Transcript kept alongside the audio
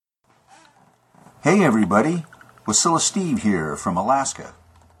Hey everybody, Wasilla Steve here from Alaska.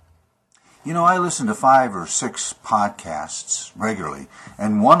 You know, I listen to 5 or 6 podcasts regularly,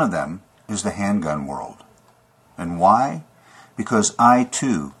 and one of them is The Handgun World. And why? Because I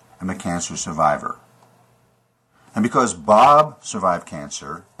too am a cancer survivor. And because Bob survived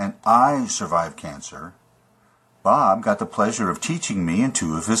cancer and I survived cancer, Bob got the pleasure of teaching me in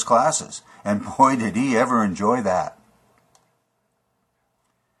 2 of his classes. And boy, did he ever enjoy that.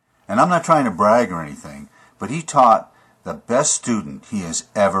 And I'm not trying to brag or anything, but he taught the best student he has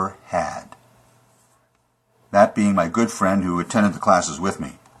ever had. That being my good friend who attended the classes with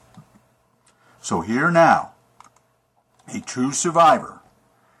me. So here now, a true survivor,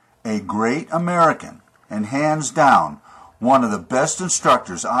 a great American, and hands down, one of the best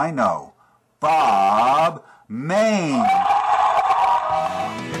instructors I know, Bob Mayne.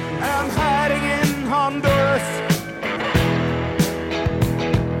 I'm hiding in Honduras.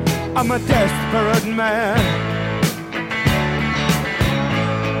 I'm a desperate man.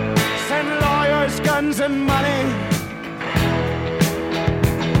 Send lawyers, guns, and money.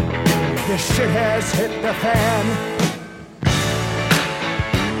 This shit has hit the fan.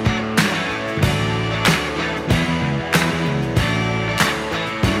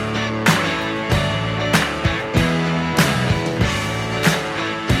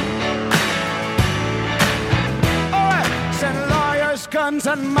 Guns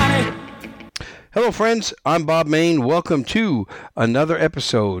and money. Hello friends, I'm Bob Mayne. Welcome to another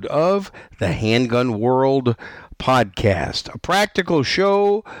episode of the Handgun World podcast. A practical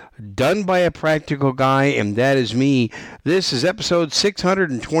show done by a practical guy, and that is me. This is episode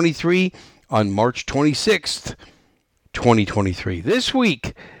 623 on March 26th, 2023. This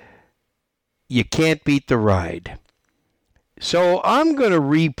week, you can't beat the ride. So I'm going to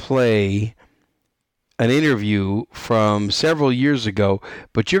replay an interview from several years ago,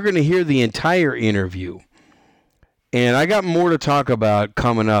 but you're going to hear the entire interview. And I got more to talk about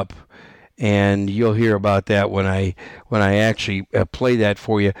coming up, and you'll hear about that when I actually play that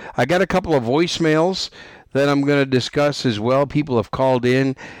for you. I got a couple of voicemails that I'm going to discuss as well. People have called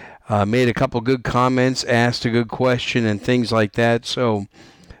in, made a couple good comments, asked a good question, and things like that. So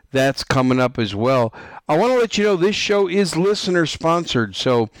that's coming up as well. I want to let you know this show is listener sponsored,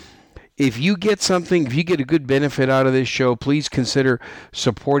 so if you get something, if you get a good benefit out of this show, please consider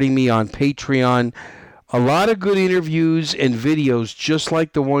supporting me on Patreon. A lot of good interviews and videos, just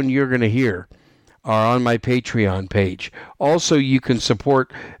like the one you're going to hear, are on my Patreon page. Also, you can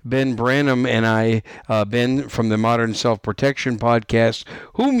support Ben Branham and I, Ben from the Modern Self-Protection Podcast,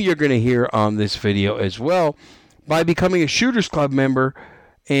 whom you're going to hear on this video as well, by becoming a Shooters Club member.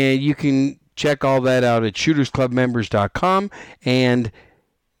 And you can check all that out at shootersclubmembers.com and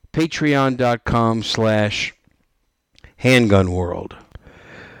patreon.com/handgunworld.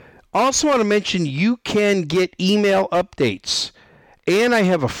 Also want to mention you can get email updates. And I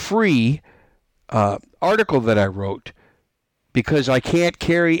have a free article that I wrote, because I can't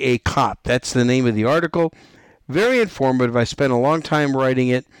carry a cop. That's the name of the article. Very informative. I spent a long time writing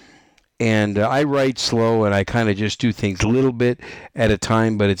it. And I write slow, and I kind of just do things a little bit at a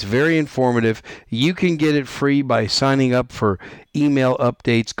time, but it's very informative. You can get it free by signing up for email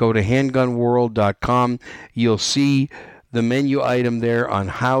updates. Go to handgunworld.com. You'll see the menu item there on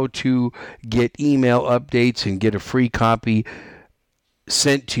how to get email updates and get a free copy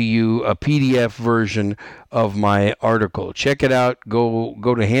sent to you, a PDF version of my article. Check it out. Go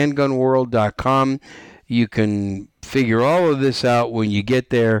to handgunworld.com. You can figure all of this out when you get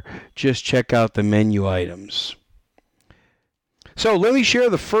there. Just check out the menu items. So let me share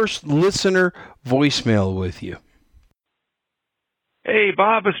the first listener voicemail with you. Hey,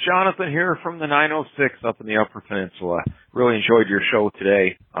 Bob, it's Jonathan here from the 906 up in the Upper Peninsula. Really enjoyed your show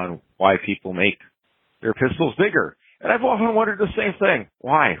today on why people make their pistols bigger. And I've often wondered the same thing.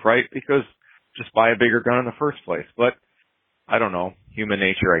 Why, right? Because just buy a bigger gun in the first place. But I don't know. Human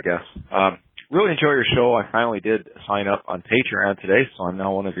nature, I guess. Really enjoy your show. I finally did sign up on Patreon today, so I'm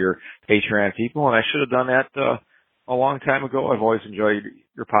now one of your Patreon people, and I should have done that a long time ago. I've always enjoyed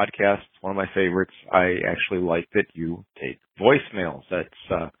your podcast. It's one of my favorites. I actually like that you take voicemails. That's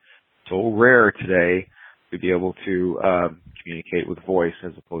so rare today to be able to communicate with voice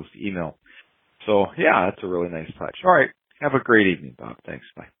as opposed to email. So, yeah, that's a really nice touch. All right. Have a great evening, Bob. Thanks.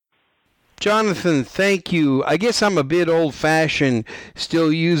 Bye. Jonathan, thank you. I guess I'm a bit old-fashioned,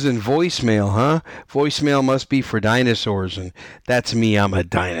 still using voicemail, huh? Voicemail must be for dinosaurs, and that's me. I'm a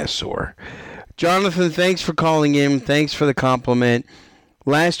dinosaur. Jonathan, thanks for calling in. Thanks for the compliment.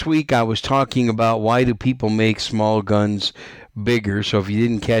 Last week I was talking about why do people make small guns bigger, so if you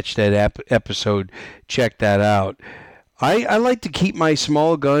didn't catch that episode, check that out. I like to keep my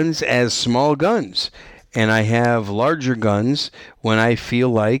small guns as small guns, and I have larger guns when I feel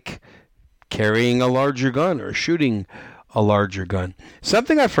like carrying a larger gun or shooting a larger gun.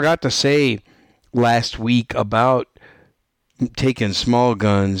 Something I forgot to say last week about taking small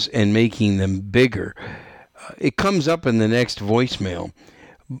guns and making them bigger. It comes up in the next voicemail.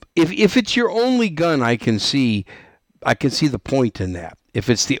 If it's your only gun, I can see the point in that. If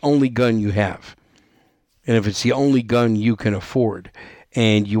it's the only gun you have, and if it's the only gun you can afford,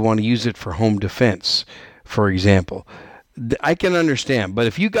 and you want to use it for home defense, for example, I can understand. But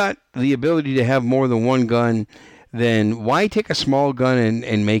if you got the ability to have more than one gun, then why take a small gun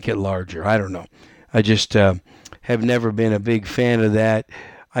and make it larger? I don't know. I just have never been a big fan of that.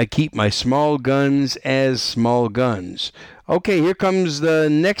 I keep my small guns as small guns. Okay, here comes the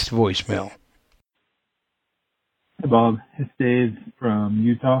next voicemail. Hey, Bob. It's Dave from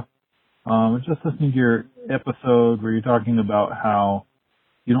Utah. I was just listening to your episode where you're talking about how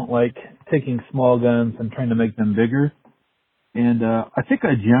you don't like taking small guns and trying to make them bigger. And I think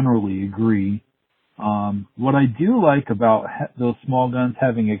I generally agree. What I do like about those small guns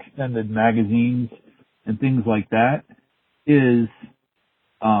having extended magazines and things like that is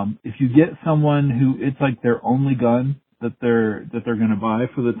if you get someone who it's like their only gun that they're going to buy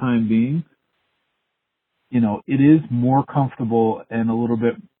for the time being, you know, it is more comfortable and a little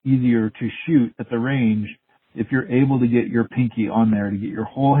bit easier to shoot at the range if you're able to get your pinky on there, to get your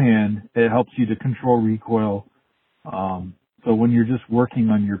whole hand. It helps you to control recoil. So when you're just working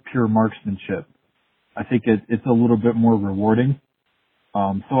on your pure marksmanship, I think it's a little bit more rewarding.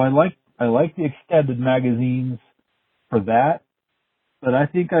 So I like the extended magazines for that. But I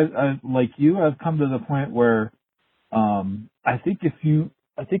think I like you, I've come to the point where I think if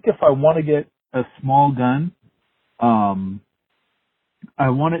I want to get a small gun, I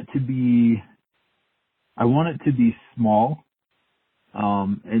want it to be small.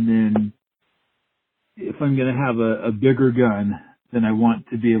 And then if I'm going to have a bigger gun, then I want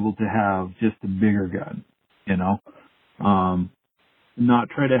to be able to have just a bigger gun, you know? Not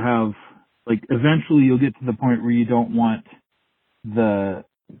try to have, like, eventually you'll get to the point where you don't want to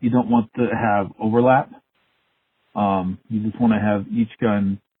have overlap. You just want to have each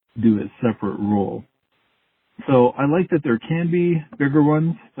gun do its separate role. So I like that there can be bigger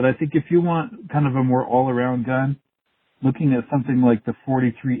ones, but I think if you want kind of a more all-around gun, looking at something like the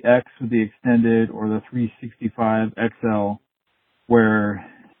 43X with the extended or the 365 XL, where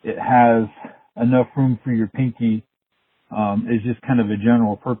it has enough room for your pinky, is just kind of a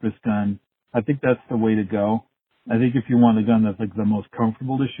general purpose gun. I think that's the way to go. I think if you want a gun that's like the most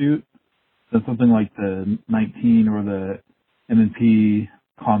comfortable to shoot, then something like the 19 or the M&P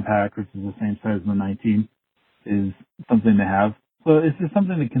Compact, which is the same size as the 19, is something to have. So it's just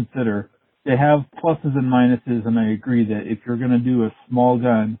something to consider. They have pluses and minuses, and I agree that if you're going to do a small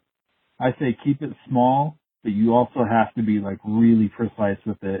gun, I say keep it small, but you also have to be like really precise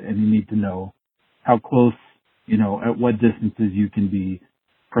with it, and you need to know how close, you know, at what distances you can be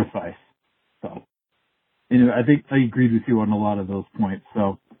precise. So anyway, I think I agreed with you on a lot of those points.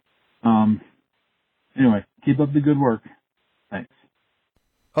 So anyway, keep up the good work. Thanks.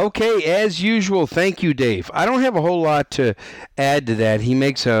 Okay, as usual, thank you, Dave. I don't have a whole lot to add to that. He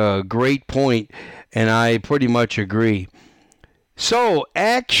makes a great point, and I pretty much agree. So,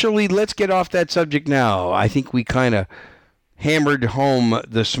 actually, let's get off that subject now. I think we kind of hammered home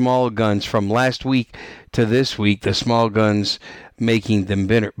the small guns from last week to this week, the small guns making them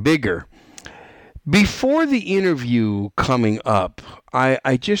bigger. Before the interview coming up,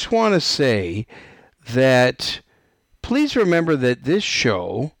 I just want to say that please remember that this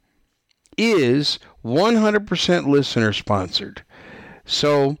show is 100% listener sponsored.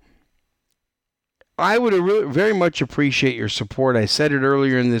 So I would very much appreciate your support. I said it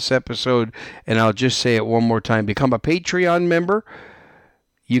earlier in this episode, and I'll just say it one more time. Become a Patreon member.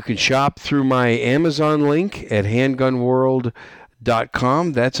 You can shop through my Amazon link at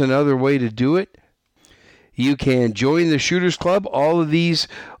handgunworld.com. That's another way to do it. You can join the Shooters Club. All of these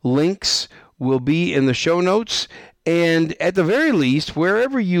links will be in the show notes. And at the very least,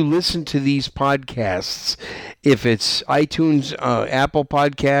 wherever you listen to these podcasts, if it's iTunes, Apple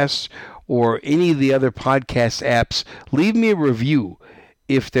Podcasts, or any of the other podcast apps, leave me a review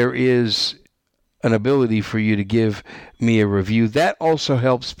if there is an ability for you to give me a review. That also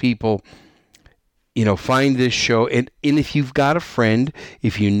helps people, you know, find this show. And if you've got a friend,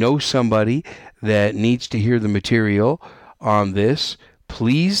 if you know somebody that needs to hear the material on this,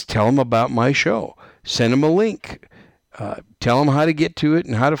 please tell them about my show. Send them a link. Tell them how to get to it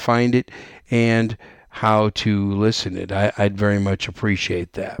and how to find it and how to listen it. I'd very much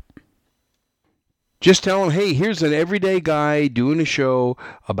appreciate that. Just tell him, hey, here's an everyday guy doing a show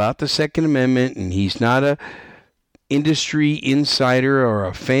about the Second Amendment, and he's not a industry insider or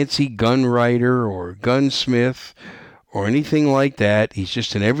a fancy gun writer or gunsmith or anything like that. He's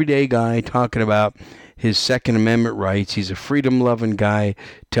just an everyday guy talking about his Second Amendment rights. He's a freedom-loving guy.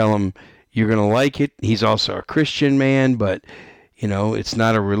 Tell him you're going to like it. He's also a Christian man, but, you know, it's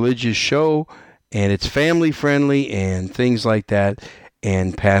not a religious show, and it's family-friendly and things like that,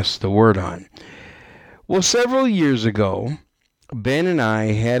 and pass the word on. Well, several years ago, Ben and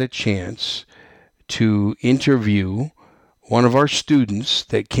I had a chance to interview one of our students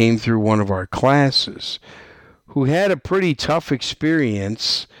that came through one of our classes who had a pretty tough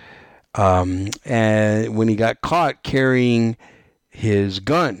experience when he got caught carrying his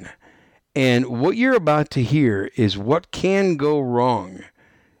gun. And what you're about to hear is what can go wrong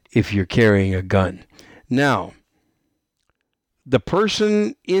if you're carrying a gun. Now, the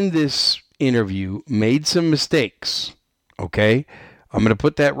person in this interview made some mistakes, okay? I'm going to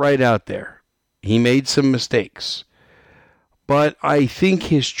put that right out there. He made some mistakes. But I think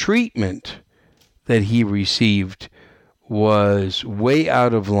his treatment that he received was way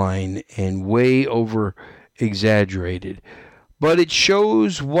out of line and way over exaggerated. But it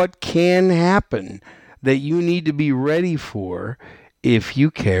shows what can happen that you need to be ready for if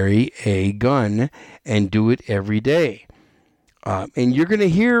you carry a gun and do it every day. And you're going to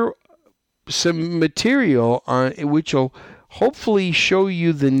hear some material on which will hopefully show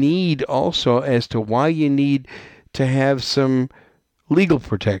you the need also as to why you need to have some legal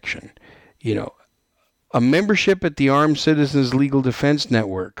protection. You know, a membership at the Armed Citizens Legal Defense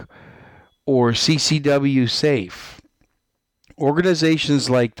Network or CCW SAFE, organizations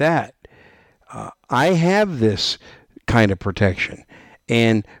like that. I have this kind of protection,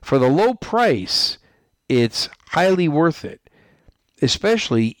 and for the low price, it's highly worth it,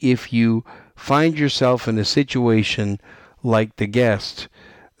 especially if you find yourself in a situation like the guest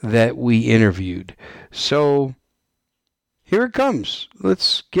that we interviewed. So here it comes.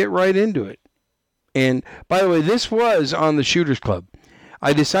 Let's get right into it. And by the way, this was on the Shooters Club.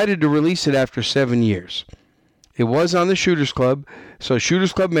 I decided to release it after 7 years. It was on the Shooters Club, so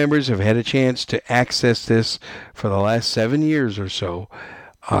Shooters Club members have had a chance to access this for the last 7 years or so.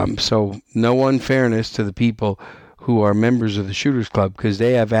 So no unfairness to the people who are members of the Shooters Club, because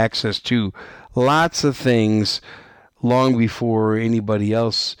they have access to lots of things long before anybody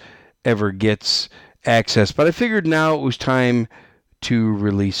else ever gets access. But I figured now it was time to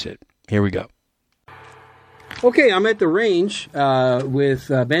release it. Here we go. Okay, I'm at the range with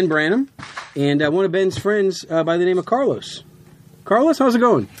Ben Branham and one of Ben's friends by the name of Carlos. Carlos, how's it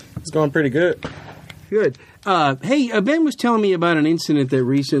going? It's going pretty good. Good. Hey, Ben was telling me about an incident that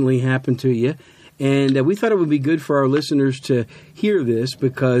recently happened to you, and we thought it would be good for our listeners to hear this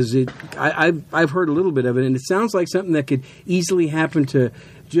because I've heard a little bit of it, and it sounds like something that could easily happen to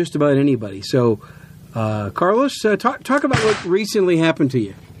just about anybody. So, Carlos, talk about what recently happened to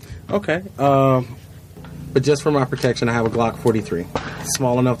you. Okay. But just for my protection, I have a Glock 43.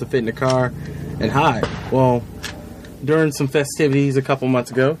 Small enough to fit in the car and hide. Well, during some festivities a couple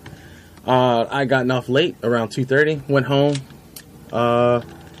months ago, I gotten off late around 2:30, went home,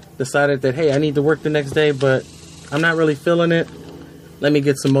 decided that, hey, I need to work the next day, but I'm not really feeling it. Let me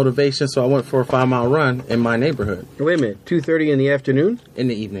get some motivation, so I went for a 5-mile run in my neighborhood. Wait a minute, 2:30 in the afternoon? In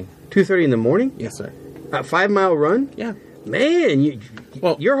the evening. 2:30 in the morning? Yes, sir. A 5-mile run? Yeah. Man,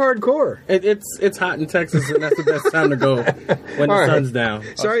 you're hardcore. It's hot in Texas, and that's the best time to go when the sun's down.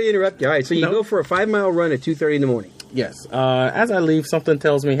 Sorry to interrupt you. All right, so you go for a 5-mile run at 2:30 in the morning. Yes. As I leave, something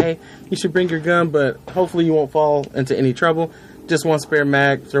tells me, hey, you should bring your gun, but hopefully you won't fall into any trouble. Just one spare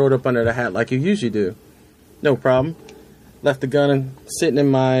mag, throw it up under the hat like you usually do. No problem. Left the gun sitting in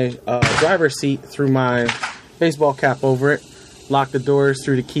my driver's seat, threw my baseball cap over it, locked the doors,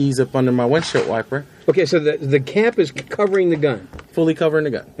 threw the keys up under my windshield wiper. Okay, so the cap is covering the gun. Fully covering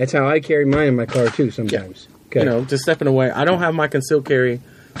the gun. That's how I carry mine in my car, too, sometimes. Yeah. Okay. You know, just stepping away. I don't have my concealed carry,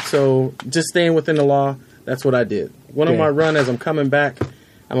 so just staying within the law, that's what I did. Went on my run as I'm coming back.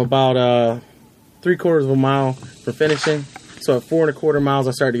 I'm about 3/4 of a mile from finishing. So at 4 1/4 miles,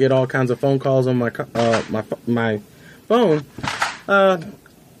 I started to get all kinds of phone calls on my phone.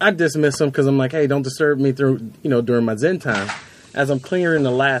 I dismiss them because I'm like, hey, don't disturb me during my Zen time. As I'm clearing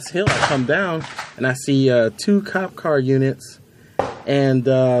the last hill, I come down and I see 2 cop car units and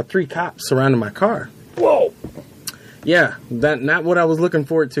 3 cops surrounding my car. Whoa! Yeah, not what I was looking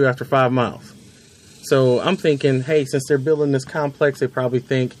forward to after 5 miles. So I'm thinking, hey, since they're building this complex, they probably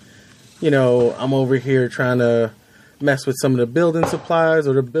think, I'm over here trying to mess with some of the building supplies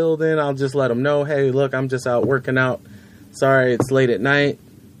or the building. I'll just let them know, hey, look, I'm just out working out. Sorry, it's late at night.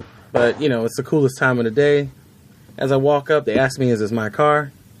 But, it's the coolest time of the day. As I walk up, they ask me, is this my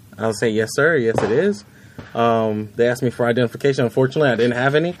car? I'll say, yes, sir. Yes, it is. They asked me for identification. Unfortunately, I didn't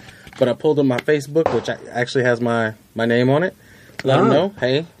have any. But I pulled up my Facebook, which actually has my name on it. Let them know,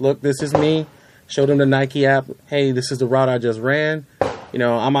 hey, look, this is me. Showed them the Nike app. Hey, this is the route I just ran.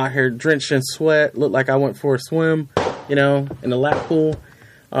 I'm out here drenched in sweat. Look like I went for a swim, in the lap pool.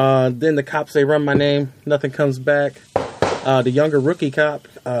 Then the cops, they run my name. Nothing comes back. The younger rookie cop,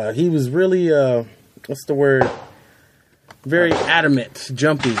 he was really, what's the word? Very adamant,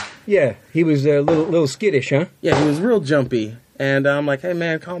 jumpy. Yeah, he was a little skittish, huh? Yeah, he was real jumpy. And I'm like, hey,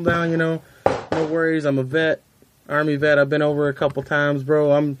 man, calm down, no worries. I'm a vet, Army vet. I've been over a couple times,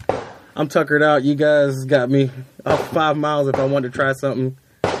 bro. I'm tuckered out. You guys got me up 5 miles if I wanted to try something.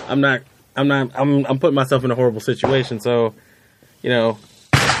 I'm putting myself in a horrible situation. So, you're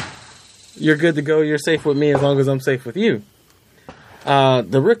good to go. You're safe with me as long as I'm safe with you.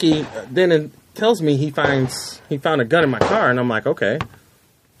 The rookie then tells me he found a gun in my car, and I'm like, okay,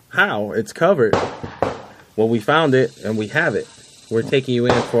 how? It's covered. Well, we found it, and we have it. We're taking you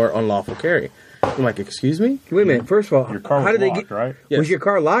in for unlawful carry. I'm like, excuse me? Wait a minute. First of all, your car was locked, right? Yes. Was your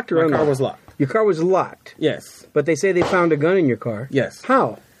car locked or My unlocked? car was locked. Your car was locked. Yes. But they say they found a gun in your car. Yes.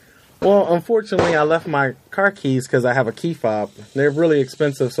 How? Well, unfortunately, I left my car keys because I have a key fob. They're really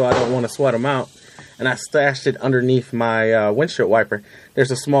expensive, so I don't want to sweat them out. And I stashed it underneath my windshield wiper.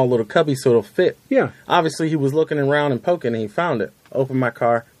 There's a small little cubby, so it'll fit. Yeah. Obviously, he was looking around and poking, and he found it. Opened my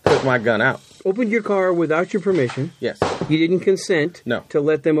car, took my gun out. Opened your car without your permission. Yes. You didn't consent No. to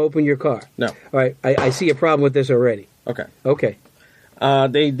let them open your car. No. All right. I see a problem with this already. Okay. Okay.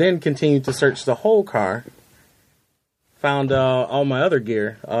 They then continued to search the whole car. Found all my other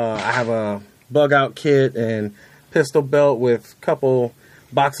gear. I have a bug out kit and pistol belt with a couple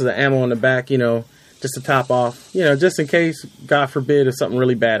boxes of ammo in the back, just to top off, just in case, God forbid, if something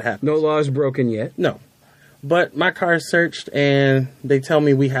really bad happens. No laws broken yet. No. But my car is searched, and they tell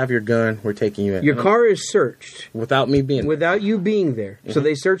me, we have your gun. We're taking you in. Your car is searched Without me being there. without you being there. So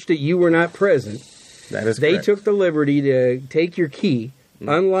they searched it. You were not present. That is They correct. took the liberty to take your key,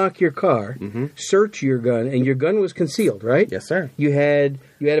 unlock your car, search your gun, and your gun was concealed, right? Yes, sir. You had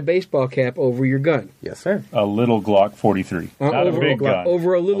a baseball cap over your gun. Yes, sir. A little Glock 43. Not over a big gun.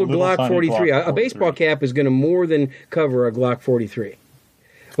 Over a little Glock tiny 43. Glock A baseball 43. cap is going to more than cover a Glock 43.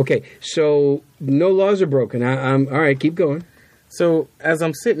 Okay, so no laws are broken. I'm all right. Keep going. So as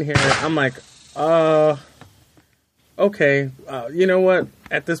I'm sitting here, I'm like, okay, you know what?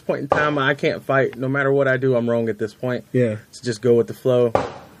 At this point in time, I can't fight. No matter what I do, I'm wrong at this point. Yeah. So just go with the flow.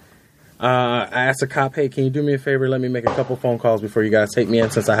 I asked the cop, hey, can you do me a favor? Let me make a couple phone calls before you guys take me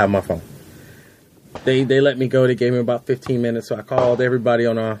in since I have my phone. They let me go. They gave me about 15 minutes. So I called everybody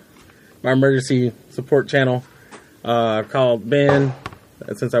on my emergency support channel. I called Ben,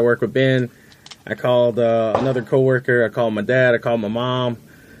 since I work with Ben. I called another coworker. I called my dad. I called my mom.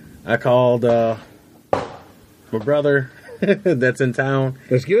 I called my brother that's in town.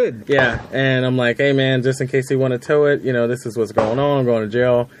 That's good. Yeah, and I'm like, hey, man, just in case they want to tow it, this is what's going on. I'm going to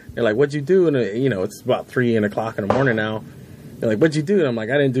jail. They're like, what'd you do? And, it's about 3 o'clock in the morning now. They're like, what'd you do? And I'm like,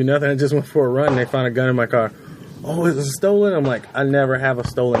 I didn't do nothing. I just went for a run, and they found a gun in my car. Oh, is it stolen? I'm like, I never have a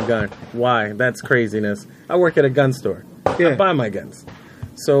stolen gun. Why? That's craziness. I work at a gun store. Yeah. I buy my guns.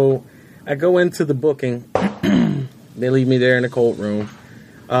 So I go into the booking. They leave me there in the cold room.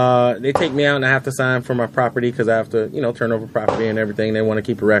 They take me out, and I have to sign for my property because I have to, turn over property and everything. They want to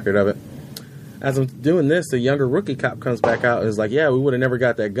keep a record of it. As I'm doing this, the younger rookie cop comes back out and is like, yeah, we would have never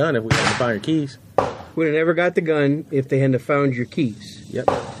got that gun if we hadn't found your keys. Would have never got the gun if they hadn't have found your keys. Yep.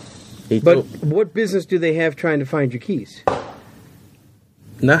 But what business do they have trying to find your keys?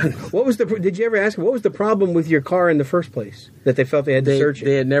 None. Did you ever ask what was the problem with your car in the first place that they felt they had to search it?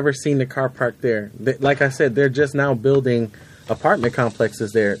 They had never seen the car parked there. Like I said, they're just now building apartment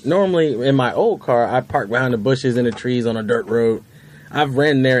complexes there. Normally, in my old car, I park behind the bushes and the trees on a dirt road. I've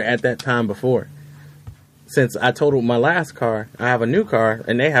ran there at that time before. Since I totaled my last car, I have a new car,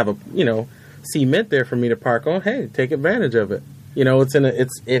 and they have a cement there for me to park on. Hey, take advantage of it.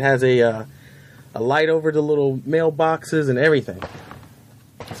 It has a light over the little mailboxes and everything.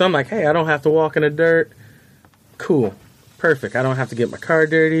 So I'm like, hey, I don't have to walk in the dirt. Cool. Perfect. I don't have to get my car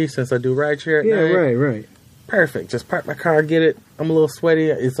dirty since I do rideshare at night. Right. Perfect. Just park my car, get it. I'm a little sweaty.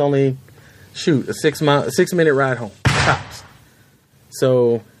 It's only, a 6-minute ride home. Tops.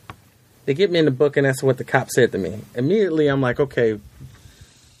 So they get me in the book, and that's what the cop said to me. Immediately, I'm like, okay,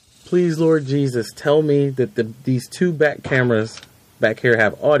 please, Lord Jesus, tell me that these 2 back cameras back here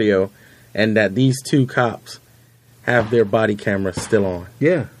have audio and that these 2 cops have their body cameras still on.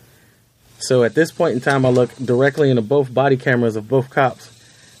 Yeah. So at this point in time, I look directly into both body cameras of both cops,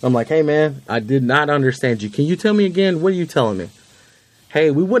 I'm like, hey, man, I did not understand you. Can you tell me again? What are you telling me?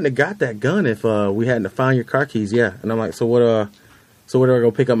 Hey, we wouldn't have got that gun if we hadn't found your car keys. Yeah. And I'm like, so where do I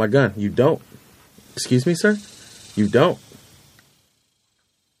go pick up my gun? You don't. Excuse me, sir? You don't.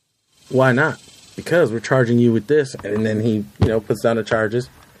 Why not? Because we're charging you with this. And then he, puts down the charges.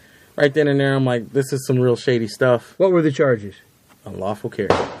 Right then and there, I'm like, this is some real shady stuff. What were the charges? Unlawful carry.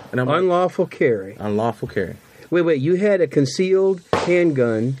 And I'm unlawful carry. Unlawful carry. Wait. You had a concealed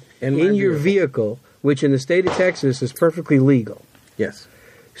handgun in your vehicle, which in the state of Texas is perfectly legal. Yes.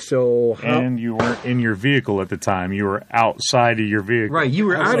 So and you weren't in your vehicle at the time. You were outside of your vehicle. Right, you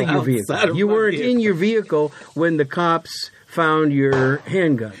were out of your vehicle. You weren't in your vehicle when the cops found your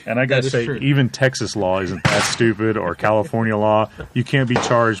handgun. And I got to say, even Texas law isn't that stupid, or California law. You can't be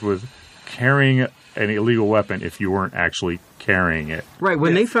charged with carrying an illegal weapon if you weren't actually carrying it. Right,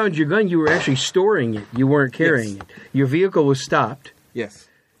 when they found your gun, you were actually storing it. You weren't carrying it. Your vehicle was stopped. Yes.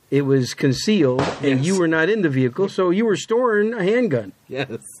 It was concealed, and you were not in the vehicle, so you were storing a handgun. Yes.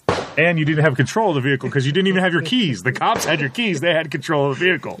 And you didn't have control of the vehicle because you didn't even have your keys. The cops had your keys. They had control of the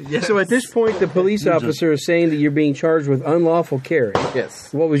vehicle. Yes. So at this point, the police officer is saying that you're being charged with unlawful carry.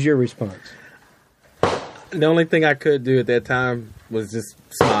 Yes. What was your response? The only thing I could do at that time was just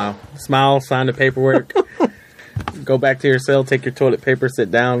smile. Smile, sign the paperwork, go back to your cell, take your toilet paper,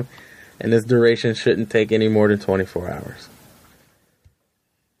 sit down, and this duration shouldn't take any more than 24 hours.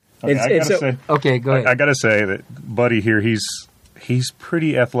 Okay, go ahead. I got to say that Buddy here, he's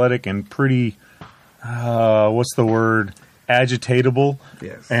pretty athletic and pretty, what's the word, agitatable.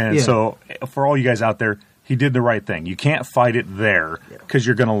 Yes. And so for all you guys out there, he did the right thing. You can't fight it there because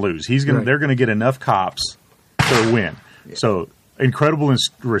you're going to lose. They're going to get enough cops to win. Yeah. So incredible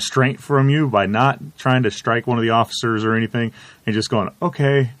restraint from you by not trying to strike one of the officers or anything and just going,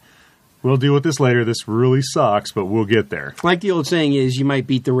 okay, we'll deal with this later. This really sucks, but we'll get there. Like the old saying is, you might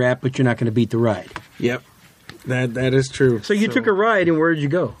beat the rap, but you're not going to beat the ride. Yep. That is true. So you took a ride, and where did you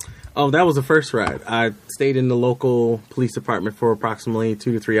go? Oh, that was the first ride. I stayed in the local police department for approximately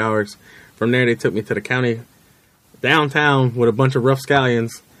 2 to 3 hours. From there, they took me to the county downtown with a bunch of rough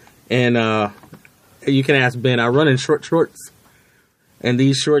scallions. And you can ask Ben, I run in short shorts. And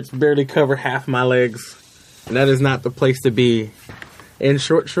these shorts barely cover half my legs. And that is not the place to be. In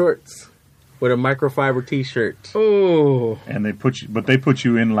short shorts with a microfiber T-shirt. Oh, and they put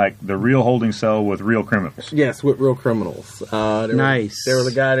you in like the real holding cell with real criminals. Yes, with real criminals. Nice. There was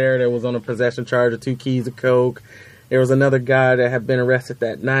a guy there that was on a possession charge of 2 keys of coke. There was another guy that had been arrested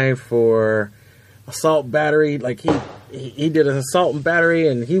that night for assault battery. Like he did an assault and battery,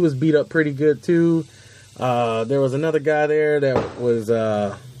 and he was beat up pretty good too. There was another guy there that was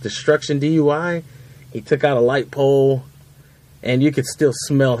destruction DUI. He took out a light pole. And you could still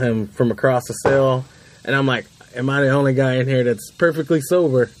smell him from across the cell. And I'm like, am I the only guy in here that's perfectly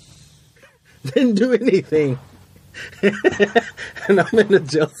sober? Didn't do anything. And I'm in the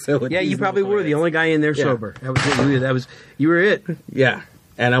jail cell with you probably were the only guy in there sober. You were it. Yeah.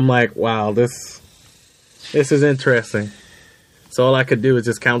 And I'm like, wow, this is interesting. So all I could do is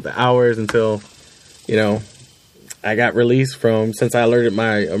just count the hours until, I got released since I alerted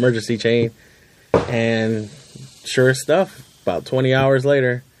my emergency chain. And sure stuff. About 20 hours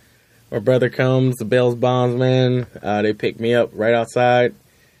later, my brother comes, the bail's bondsman. They picked me up right outside,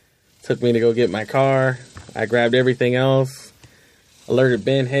 took me to go get my car. I grabbed everything else, alerted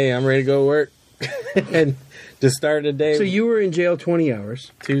Ben, hey, I'm ready to go to work, and just started the day. So you were in jail 20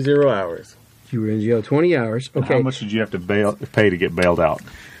 hours. 20 hours. You were in jail 20 hours. Okay. How much did you have to pay to get bailed out?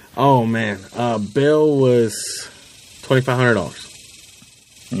 Oh, man. Bail was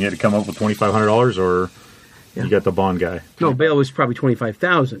 $2,500. And you had to come up with $2,500, or... You got the bond guy. No, bail was probably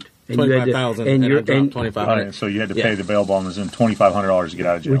 $25,000. $25,000, and I dropped $2,500. So you had to pay the bail bondsman $2,500 to get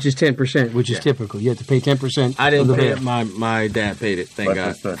out of jail. Which is 10%, which is typical. You have to pay 10%. I didn't pay it. My dad paid it, thank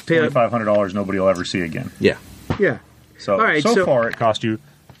God. But the $2,500 nobody will ever see again. Yeah. Yeah. So, all right, so far it cost you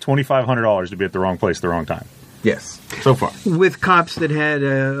 $2,500 to be at the wrong place at the wrong time. Yes. So far. With cops that had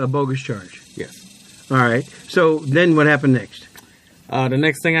a bogus charge. Yes. All right. So then what happened next? The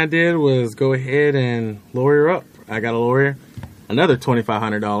next thing I did was go ahead and lawyer up. I got a lawyer, another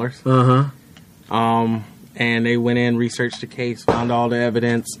 $2,500. And they went in, researched the case, found all the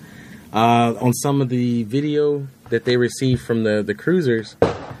evidence. On some of the video that they received from the cruisers,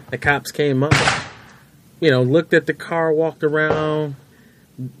 the cops came up, looked at the car, walked around.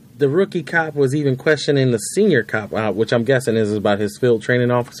 The rookie cop was even questioning the senior cop, which I'm guessing is about his field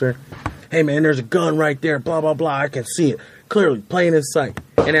training officer. Hey, man, there's a gun right there, blah, blah, blah. I can see it clearly, plain as sight.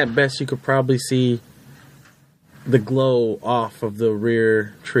 And at best, you could probably see the glow off of the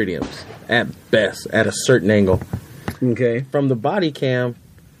rear tritiums. At best, at a certain angle. Okay. From the body cam,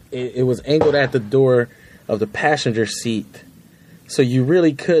 it was angled at the door of the passenger seat, so you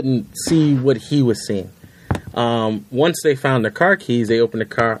really couldn't see what he was seeing. Once they found the car keys, they opened the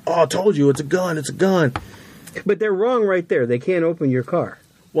car. Oh, I told you, it's a gun, it's a gun. But they're wrong right there. They can't open your car.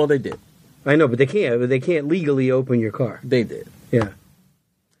 Well, they did. I know, but they can't. But they can't legally open your car. They did. Yeah.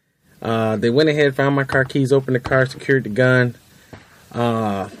 They went ahead, found my car keys, opened the car, secured the gun,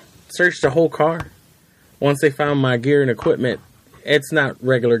 searched the whole car. Once they found my gear and equipment, it's not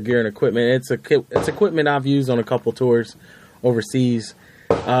regular gear and equipment. It's equipment I've used on a couple tours overseas.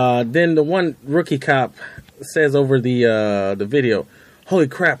 Then the one rookie cop says over the video, "Holy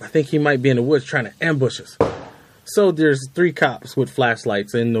crap, I think he might be in the woods trying to ambush us." So there's 3 cops with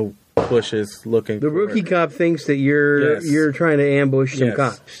flashlights in the bushes looking. The rookie cop thinks that you're trying to ambush some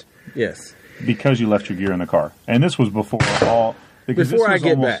cops. Yes. Because you left your gear in the car. And this was before all... Before I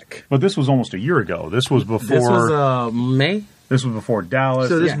get back. But this was almost a year ago. This was before... This was May? This was before Dallas.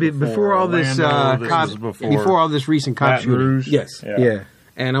 So this before all this cops, before all this recent cop shooting. Yes. Yeah.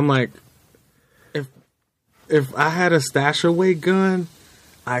 And I'm like, if I had a stash away gun,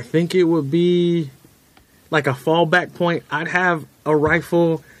 I think it would be like a fallback point. I'd have a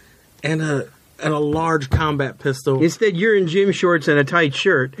rifle and a large combat pistol. Instead, you're in gym shorts and a tight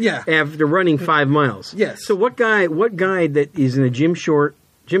shirt. Yeah. After running 5 miles. Yes. So what guy that is in a gym shorts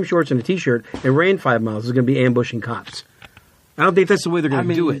and a t-shirt and ran 5 miles is going to be ambushing cops? I don't think that's the way they're going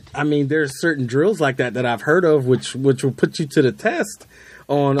to do it. I mean, there's certain drills like that I've heard of, which will put you to the test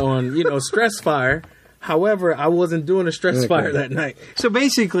on stress fire. However, I wasn't doing a stress fire that night. So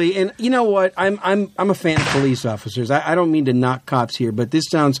basically, and you know what? I'm a fan of police officers. I don't mean to knock cops here, but this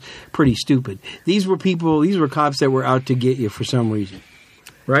sounds pretty stupid. These were cops that were out to get you for some reason,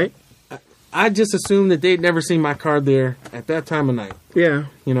 right? I just assumed that they'd never seen my car there at that time of night. Yeah.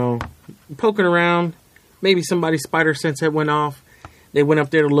 Poking around. Maybe somebody's spider sense had went off. They went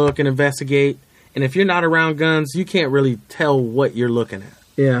up there to look and investigate. And if you're not around guns, you can't really tell what you're looking at.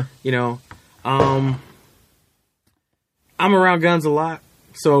 Yeah. I'm around guns a lot.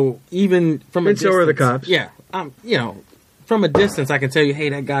 So even from a distance. So are the cops. Yeah. From a distance, I can tell you, hey,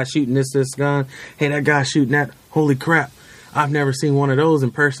 that guy's shooting this gun. Hey, that guy's shooting that. Holy crap. I've never seen one of those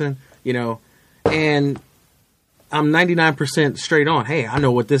in person, and I'm 99% straight on. Hey, I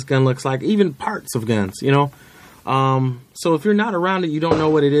know what this gun looks like, even parts of guns, So if you're not around it, you don't know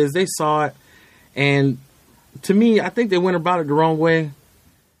what it is. They saw it. And to me, I think they went about it the wrong way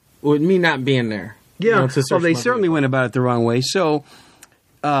with me not being there. Yeah, they certainly went about it the wrong way. So,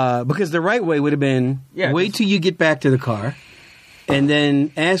 because the right way would have been wait till you get back to the car and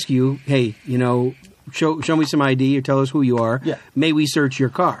then ask you, hey, show me some ID or tell us who you are. Yeah. May we search your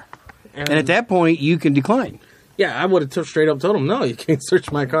car? And at that point, you can decline. Yeah, I would have straight up told them, no, you can't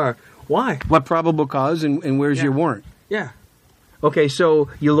search my car. Why? What probable cause and where's your warrant? Yeah. Okay, so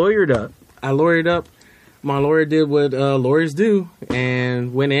you lawyered up. I lawyered up. My lawyer did what lawyers do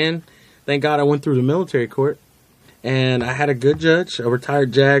and went in. Thank God I went through the military court. And I had a good judge, a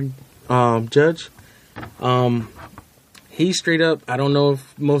retired JAG judge. He straight up, I don't know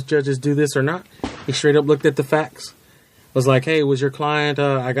if most judges do this or not, he straight up looked at the facts. Was like, hey, was your client,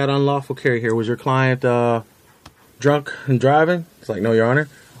 I got unlawful carry here. Was your client drunk and driving? It's like, no, Your Honor.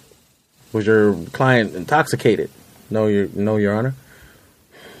 Was your client intoxicated? No, Your Honor.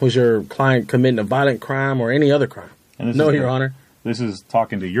 Was your client committing a violent crime or any other crime? No, Your Honor. This is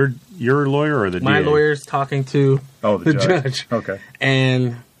talking to your lawyer or the DA? My lawyer's talking to the judge. Okay.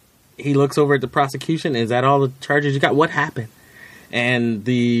 And he looks over at the prosecution. Is that all the charges you got? What happened? And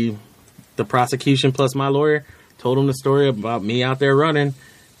the prosecution plus my lawyer told him the story about me out there running.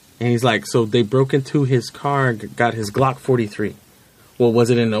 And he's like, so they broke into his car and got his Glock 43. Well,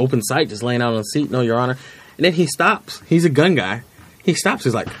 was it in an open sight, just laying out on the seat? No, Your Honor. And then he stops. He's a gun guy. He stops.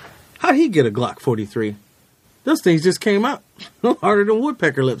 He's like, how'd he get a Glock 43? Those things just came out. Harder than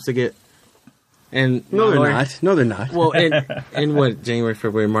woodpecker lips to get. And no, they're not. No, they're not. Well, in what, January,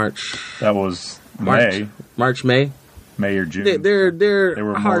 February, March? That was May. March, May? May or June.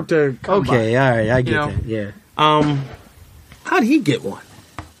 They're hard to come by. Okay, all right, I get that, yeah. How'd he get one?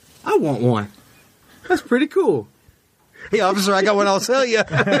 I want one. That's pretty cool. Hey, officer, I got one I'll sell you.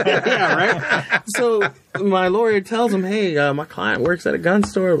 Yeah, right? So my lawyer tells him, hey, my client works at a gun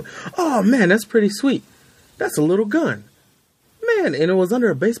store. Oh, man, that's pretty sweet. That's a little gun. Man, and it was under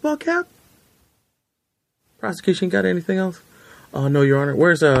a baseball cap? Prosecution got anything else? Oh, no, Your Honor.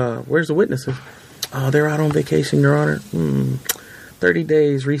 Where's the witnesses? Oh, they're out on vacation, Your Honor. 30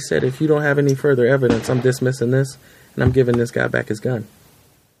 days reset. If you don't have any further evidence, I'm dismissing this, and I'm giving this guy back his gun.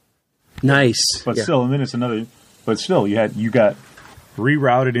 Nice. But still, and then it's another... But still, you got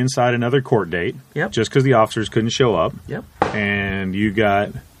rerouted inside another court date. Yep. Just because the officers couldn't show up. Yep. And you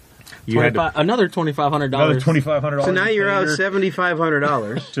got Another $2,500. Another $2,500. So now you're out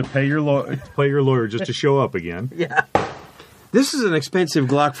 $7,500 to pay your lawyer just to show up again. Yeah. This is an expensive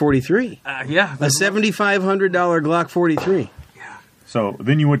Glock 43. Yeah. A $7,500 Glock 43. So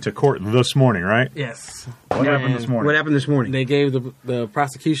then you went to court this morning, right? Yes. What happened this morning? What happened this morning? They gave the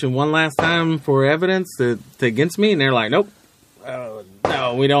prosecution one last time for evidence to against me, and they're like, nope.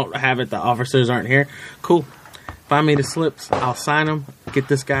 No, we don't have it. The officers aren't here. Cool. Find me the slips. I'll sign them. Get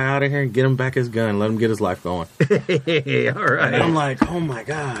this guy out of here and get him back his gun. Let him get his life going. All right. And I'm like, oh, my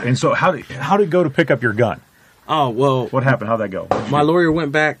God. And so how did it go to pick up your gun? Oh, well. What happened? How'd that go? My lawyer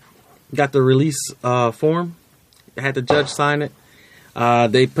went back, got the release form, had the judge sign it.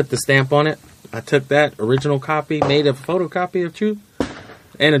 They put the stamp on it. I took that original copy, made a photocopy of Truth,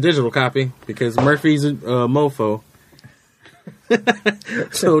 and a digital copy because Murphy's a mofo.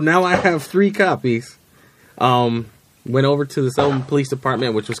 So now I have 3 copies. Went over to the Selma Police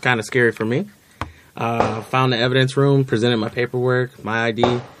Department, which was kind of scary for me. Found the evidence room, presented my paperwork, my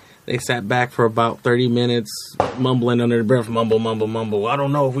ID. They sat back for about 30 minutes, mumbling under their breath, mumble, mumble, mumble. I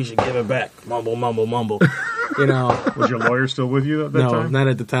don't know if we should give it back. Mumble, mumble, mumble. You know. Was your lawyer still with you at that time? No, not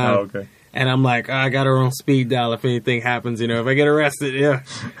at the time. Oh, okay. And I'm like, I got her on speed dial if anything happens, if I get arrested, yeah.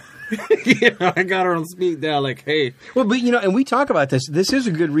 I got her on speed dial, like, hey. Well, but, and we talk about this. This is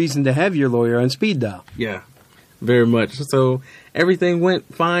a good reason to have your lawyer on speed dial. Yeah, very much. So everything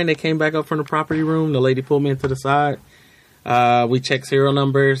went fine. They came back up from the property room. The lady pulled me into the side. We checked serial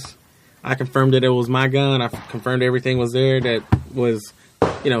numbers. I confirmed that it was my gun. I confirmed everything was there that was,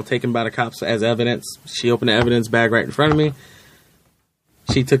 taken by the cops as evidence. She opened the evidence bag right in front of me.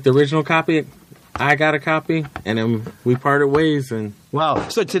 She took the original copy. I got a copy, and then we parted ways. And wow!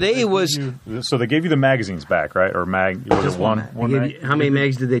 So today was. So they gave you the magazines back, right? Or was it one? How many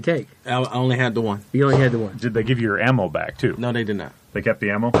mags did they take? I only had the one. You only had the one. Did they give you your ammo back too? No, they did not. They kept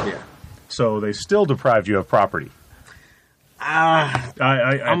the ammo. Yeah. So they still deprived you of property.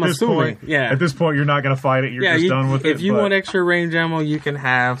 I'm assuming. At this point, you're not going to fight it. You're just done with it. If you want extra range ammo, you can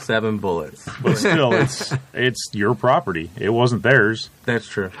have 7 bullets. But still, it's your property. It wasn't theirs. That's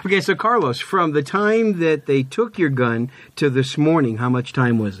true. Okay, so Carlos, from the time that they took your gun to this morning, how much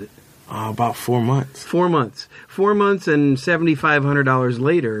time was it? About 4 months. 4 months. 4 months and $7,500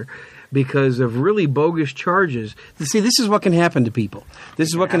 later. Because of really bogus charges. See, this is what can happen to people. This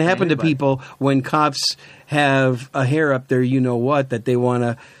is what can happen to people when cops have a hair up there, that they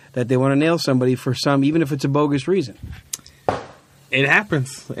want to nail somebody for even if it's a bogus reason. It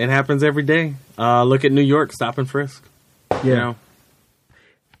happens. It happens every day. Look at New York, stop and frisk. Yeah.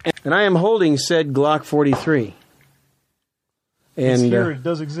 And I am holding said Glock 43. And it's here. It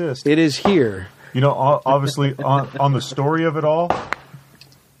does exist. It is here. Obviously, on the story of it all.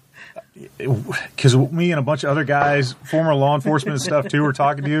 Because me and a bunch of other guys, former law enforcement and stuff too, were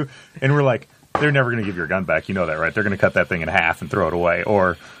talking to you, and we're like, they're never going to give your gun back. You know that, right? They're going to cut that thing in half and throw it away.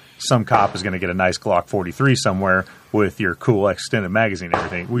 Or some cop is going to get a nice Glock 43 somewhere with your cool extended magazine and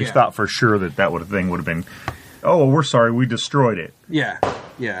everything. We thought for sure that thing would have been, oh, well, we're sorry, we destroyed it. Yeah.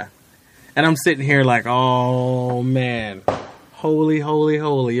 And I'm sitting here like, oh, man, holy, holy,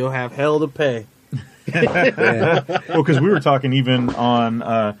 holy, you'll have hell to pay. Well, because we were talking even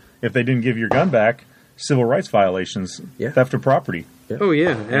on... if they didn't give your gun back, civil rights violations, theft of property. Yeah. Oh,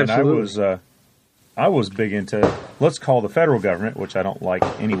 yeah, absolutely. And I was big into, let's call the federal government, which I don't like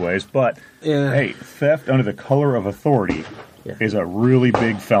anyways, but, hey, theft under the color of authority is a really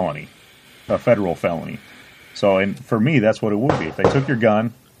big felony, a federal felony. So, and for me, that's what it would be. If they took your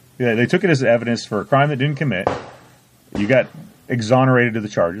gun, they took it as evidence for a crime that didn't commit, you got exonerated of the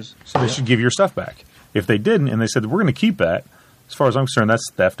charges, so they should give your stuff back. If they didn't, and they said, we're going to keep that, as far as I'm concerned,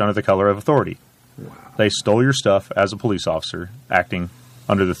 that's theft under the color of authority. Wow. They stole your stuff as a police officer, acting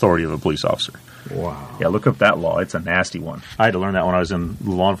under the authority of a police officer. Wow. Yeah, look up that law. It's a nasty one. I had to learn that when I was in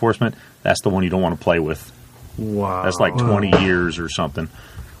law enforcement. That's the one you don't want to play with. Wow. That's like 20 years or something.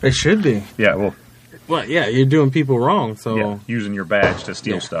 It should be. Yeah, well, you're doing people wrong. So using your badge to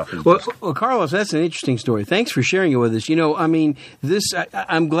steal stuff. Is well, Carlos, that's an interesting story. Thanks for sharing it with us.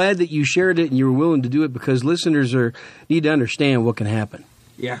 I'm glad that you shared it and you were willing to do it because listeners need to understand what can happen.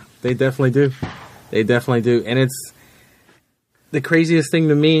 Yeah, they definitely do. They definitely do. And it's the craziest thing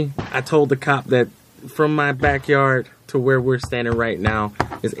to me. I told the cop that from my backyard to where we're standing right now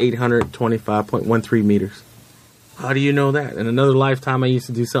is 825.13 meters. How do you know that? In another lifetime, I used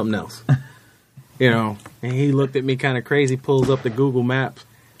to do something else. And he looked at me kind of crazy, pulls up the Google Maps.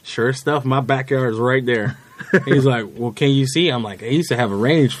 Sure stuff, my backyard is right there. He's like, well, can you see? I'm like, I used to have a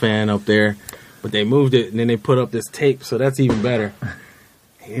range fan up there, but they moved it, and then they put up this tape, so that's even better.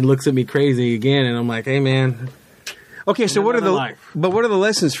 He looks at me crazy again, and I'm like, hey, man, Okay, so what are the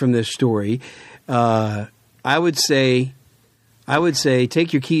lessons from this story? I would say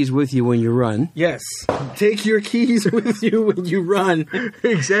take your keys with you when you run. Yes. Take your keys with you when you run.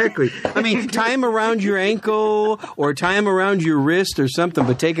 Exactly. I mean, tie them around your ankle or tie them around your wrist or something,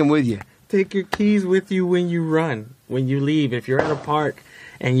 but take them with you. Take your keys with you when you run, when you leave. If you're at a park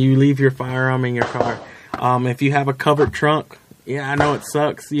and you leave your firearm in your car. If you have a covered trunk, yeah, I know it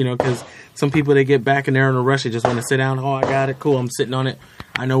sucks, because some people, they get back and they're in a rush. They just want to sit down. Oh, I got it. Cool. I'm sitting on it.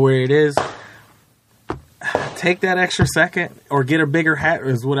 I know where it is. Take that extra second or get a bigger hat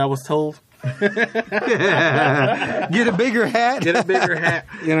is what I was told. Get a bigger hat. Get a bigger hat.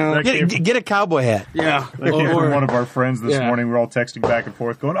 Get a cowboy hat. Yeah. That came from one of our friends this morning. We're all texting back and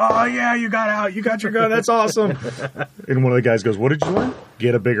forth going, oh, yeah, you got out. You got your gun. That's awesome. And one of the guys goes, what did you learn?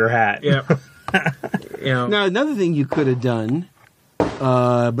 Get a bigger hat. Yeah. Now, another thing you could have done,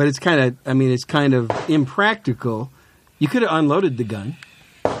 but it's kind of impractical. You could have unloaded the gun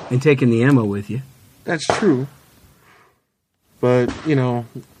and taken the ammo with you. That's true. But,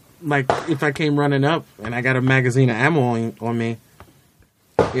 like if I came running up and I got a magazine of ammo on me,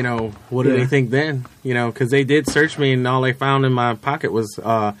 what do they think then? Because they did search me and all they found in my pocket was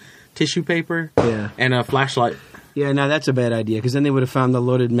tissue paper and a flashlight. Yeah, now that's a bad idea because then they would have found the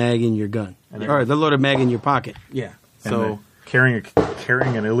loaded mag in your gun. Or the loaded mag in your pocket. Yeah. So carrying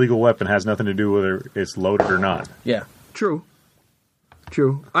an illegal weapon has nothing to do with whether it's loaded or not. Yeah. True.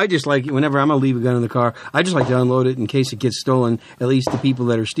 I just like, whenever I'm going to leave a gun in the car, I just like to unload it in case it gets stolen. At least the people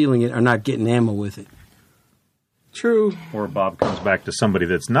that are stealing it are not getting ammo with it. True. Or Bob comes back to somebody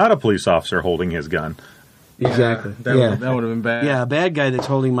that's not a police officer holding his gun. Yeah, exactly. That would have been bad. Yeah, a bad guy that's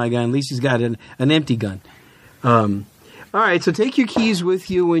holding my gun. At least he's got an empty gun. All right, so take your keys with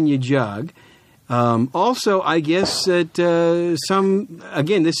you when you jog. Also, I guess that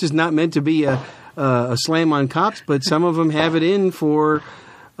again, this is not meant to be a slam on cops, but some of them have it in for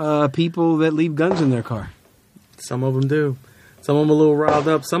people that leave guns in their car. Some of them do. Some of them a little riled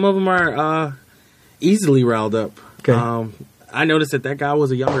up. Some of them are easily riled up. Okay. I noticed that guy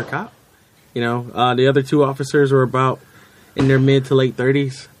was a younger cop. The other two officers were about in their mid to late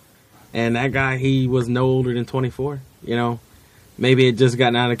 30s. And that guy, he was no older than 24. Maybe it just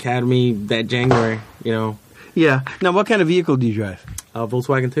got out of academy that January, Yeah. Now, what kind of vehicle do you drive? A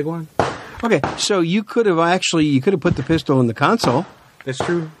Volkswagen Tiguan. Okay, so you could have put the pistol in the console. That's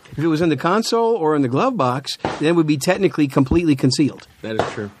true. If it was in the console or in the glove box, then it would be technically completely concealed. That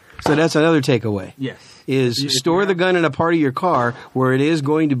is true. So that's another takeaway. Yes. Is store the gun in a part of your car where it is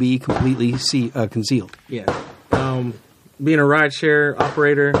going to be completely concealed. Yeah. Being a rideshare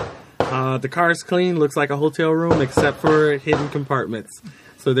operator, the car's clean, looks like a hotel room except for hidden compartments.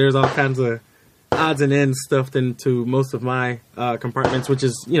 So there's all kinds of odds and ends stuffed into most of my compartments, which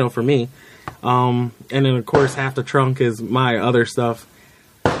is, for me. And then, of course, half the trunk is my other stuff.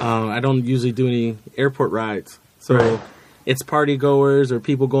 I don't usually do any airport rides. So it's party goers or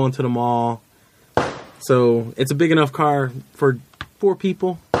people going to the mall. So it's a big enough car for 4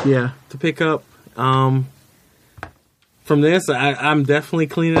 people to pick up. From this, I'm definitely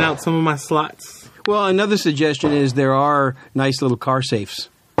cleaning out some of my slots. Well, another suggestion is there are nice little car safes.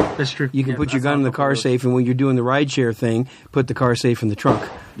 That's true. You can put your gun in the car safe, and when you're doing the rideshare thing, put the car safe in the trunk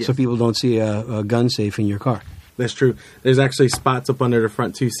so people don't see a gun safe in your car. That's true. There's actually spots up under the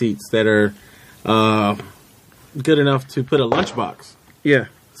front 2 seats that are good enough to put a lunchbox. Yeah.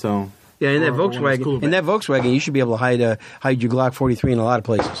 So in that Volkswagen, you should be able to hide your Glock 43 in a lot of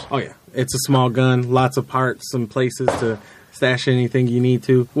places. Oh yeah, it's a small gun, lots of parts, some places to stash anything you need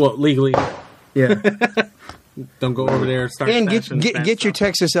to. Well, legally. Yeah. Don't go over there and start. And get your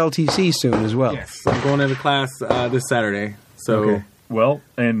Texas LTC soon as well. Yes, I'm going into class this Saturday. So okay. Well,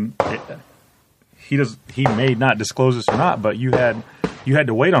 and he may not disclose this or not, but you had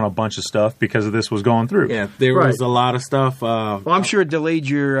to wait on a bunch of stuff because of this was going through. Yeah, there was a lot of stuff. Well, I'm sure it delayed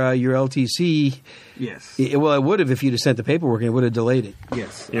your LTC. Yes. It would have if you'd have sent the paperwork, and it would have delayed it.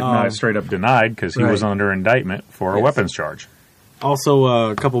 Yes. If not straight up denied because he was under indictment for a weapons charge.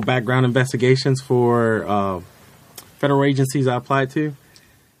 Also, a couple background investigations for federal agencies I applied to.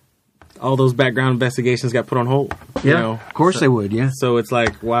 All those background investigations got put on hold. Yeah, of course they would. Yeah. So it's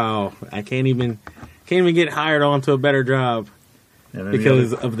like, wow, I can't even get hired onto a better job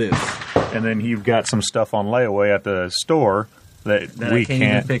because of this. And then you've got some stuff on layaway at the store that we can't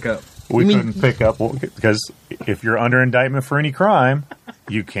even pick up. We couldn't pick up because if you're under indictment for any crime,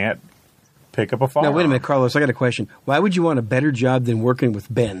 you can't pick up a firearm. Now, wait a minute, Carlos. I got a question. Why would you want a better job than working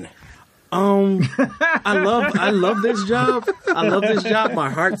with Ben? I love this job. I love this job. My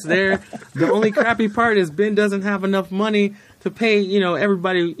heart's there. The only crappy part is Ben doesn't have enough money to pay,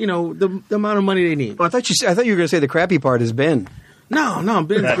 everybody, the amount of money they need. Well, I thought you were going to say the crappy part is Ben. No,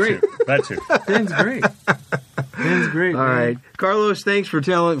 Ben's great. That too. Ben's great. Ben's great. All right, Carlos, thanks for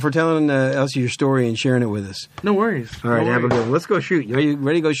telling us your story and sharing it with us. No worries. All right, have a good one. Let's go shoot. Are you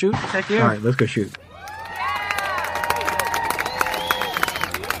ready to go shoot? Heck yeah. All right, let's go shoot.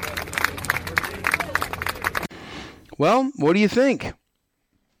 Well, what do you think?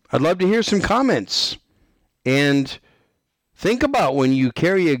 I'd love to hear some comments. And think about when you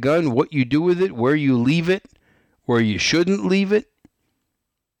carry a gun, what you do with it, where you leave it, where you shouldn't leave it.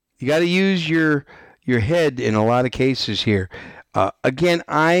 You got to use your head in a lot of cases here. Again,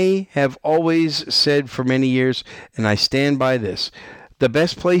 I have always said for many years, and I stand by this, the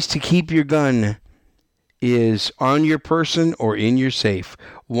best place to keep your gun is on your person or in your safe.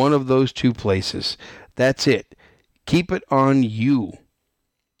 One of those two places. That's it. Keep it on you.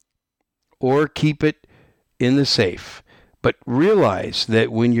 Or keep it in the safe. But realize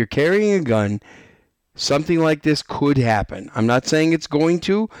that when you're carrying a gun, something like this could happen. I'm not saying it's going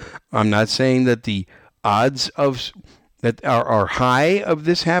to. I'm not saying that the odds of that are high of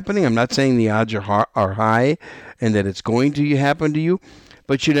this happening. I'm not saying the odds are high and that it's going to happen to you.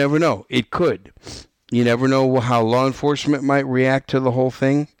 But you never know. It could. You never know how law enforcement might react to the whole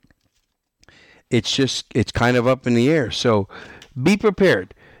thing. It's kind of up in the air. So be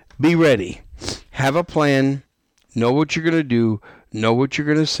prepared. Be ready. Have a plan. Know what you're going to do. Know what you're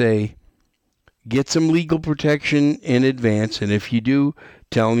going to say. Get some legal protection in advance. And if you do,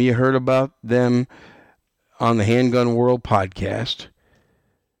 tell them you heard about them on the Handgun World podcast.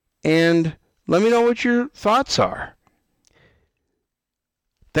 And let me know what your thoughts are.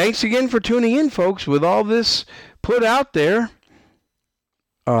 Thanks again for tuning in, folks. With all this put out there,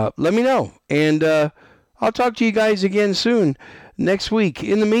 let me know. And I'll talk to you guys again soon next week.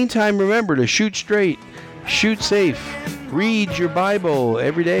 In the meantime, remember to shoot straight, shoot safe, read your Bible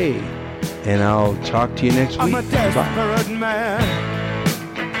every day. And I'll talk to you next week. I'm a desperate man.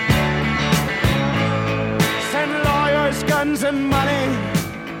 Send lawyers, guns, and money.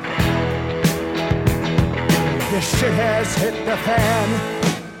 This shit has hit the fan.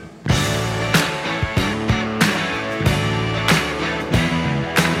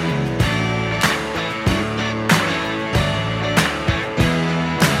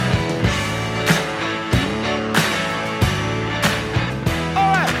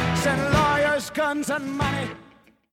 Guns and money.